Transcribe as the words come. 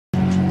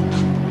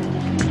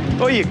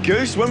Oh, you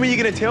goose. When were you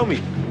going to tell me?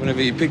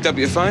 Whenever you picked up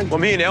your phone. Well,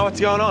 I'm here now.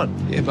 What's going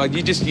on? Yeah, bud,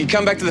 you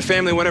come back to the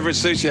family whenever it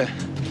suits you.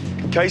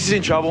 Casey's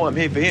in trouble. I'm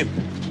here for him.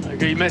 I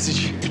got your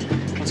message.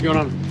 What's going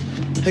on?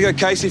 They got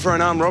Casey for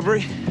an armed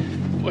robbery.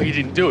 Well, he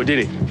didn't do it,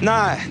 did he?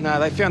 No,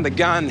 they found the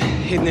gun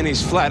hidden in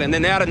his flat, and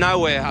then out of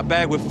nowhere, a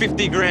bag with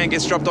 50 grand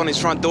gets dropped on his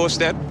front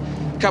doorstep.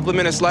 A couple of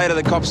minutes later,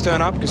 the cops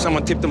turn up because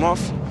someone tipped them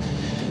off.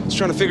 Just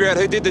trying to figure out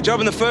who did the job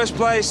in the first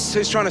place,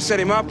 who's trying to set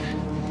him up.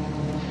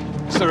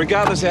 So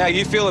regardless of how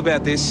you feel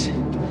about this,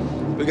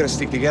 we've got to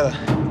stick together.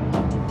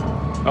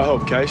 I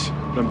hope, Case,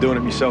 but I'm doing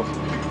it myself.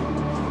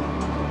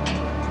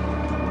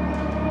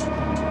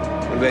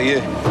 What about you?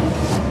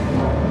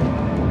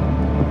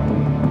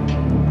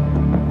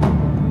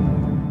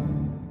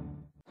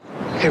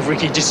 Hey,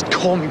 Ricky, just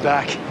call me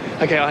back.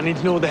 Okay, I need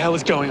to know what the hell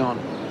is going on.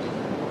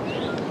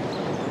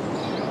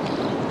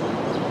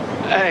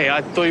 Hey,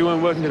 I thought you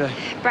weren't working today.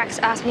 Brax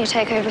asked me to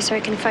take over so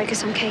he can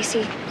focus on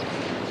Casey.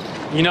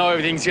 You know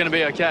everything's gonna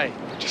be okay.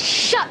 Just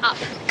shut up,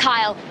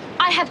 Kyle.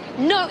 I have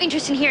no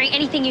interest in hearing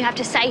anything you have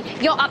to say.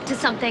 You're up to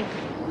something.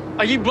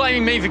 Are you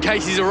blaming me for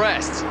Casey's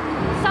arrest?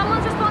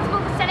 Someone's responsible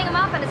for setting him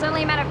up, and it's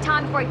only a matter of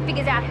time before he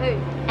figures out who.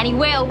 And he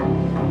will.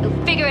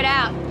 He'll figure it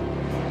out.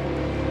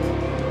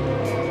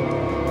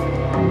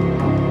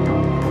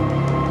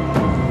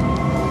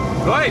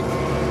 Wait!